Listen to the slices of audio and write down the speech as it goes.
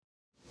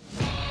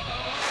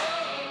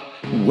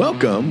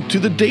Welcome to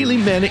the Daily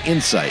Manna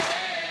Insight,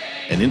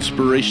 an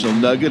inspirational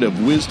nugget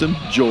of wisdom,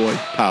 joy,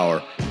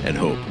 power, and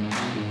hope.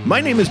 My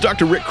name is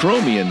Dr. Rick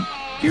Cromie, and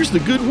here's the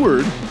good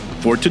word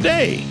for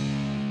today.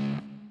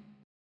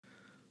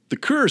 The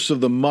curse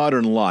of the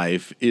modern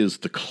life is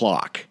the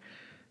clock.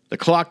 The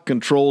clock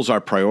controls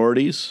our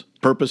priorities,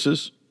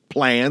 purposes,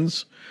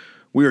 plans.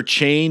 We are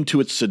chained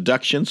to its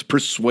seductions,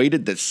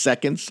 persuaded that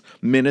seconds,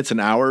 minutes, and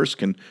hours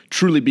can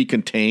truly be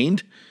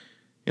contained.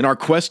 In our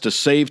quest to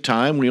save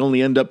time, we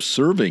only end up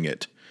serving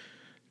it.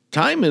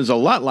 Time is a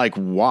lot like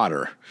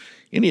water.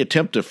 Any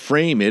attempt to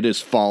frame it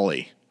is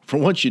folly. For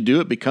once you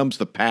do, it becomes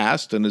the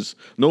past and is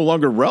no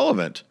longer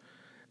relevant.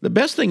 The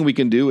best thing we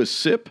can do is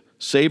sip,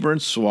 savor,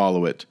 and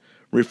swallow it,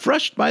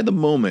 refreshed by the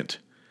moment.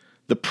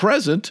 The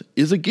present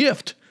is a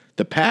gift,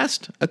 the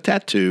past a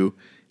tattoo,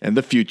 and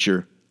the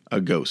future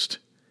a ghost.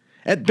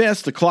 At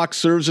best, the clock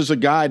serves as a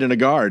guide and a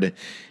guard.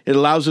 It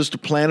allows us to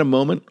plan a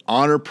moment,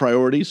 honor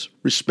priorities,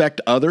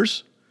 respect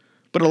others.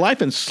 But a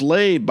life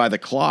enslaved by the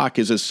clock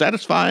is as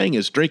satisfying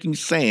as drinking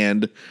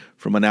sand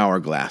from an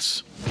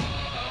hourglass.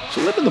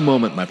 So live in the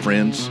moment, my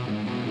friends.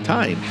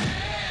 Time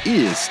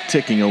is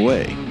ticking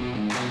away.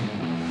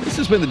 This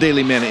has been the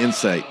Daily Manna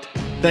Insight.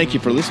 Thank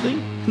you for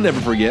listening. Never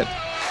forget,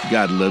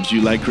 God loves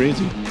you like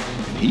crazy.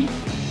 He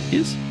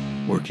is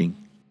working.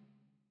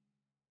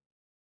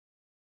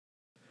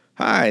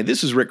 Hi,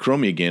 this is Rick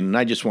Cromie again, and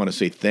I just want to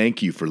say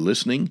thank you for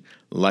listening,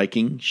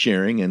 liking,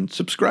 sharing, and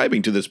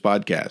subscribing to this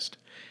podcast.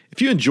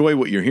 If you enjoy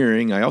what you're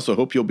hearing, I also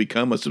hope you'll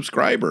become a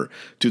subscriber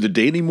to the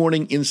Daily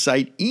Morning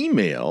Insight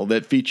email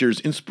that features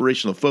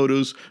inspirational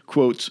photos,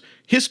 quotes,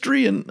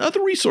 history, and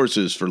other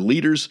resources for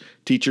leaders,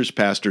 teachers,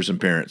 pastors,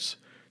 and parents.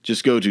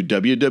 Just go to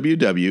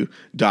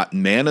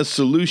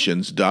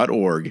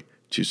www.mannasolutions.org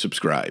to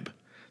subscribe.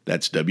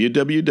 That's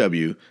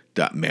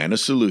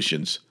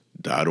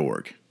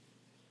www.mannasolutions.org.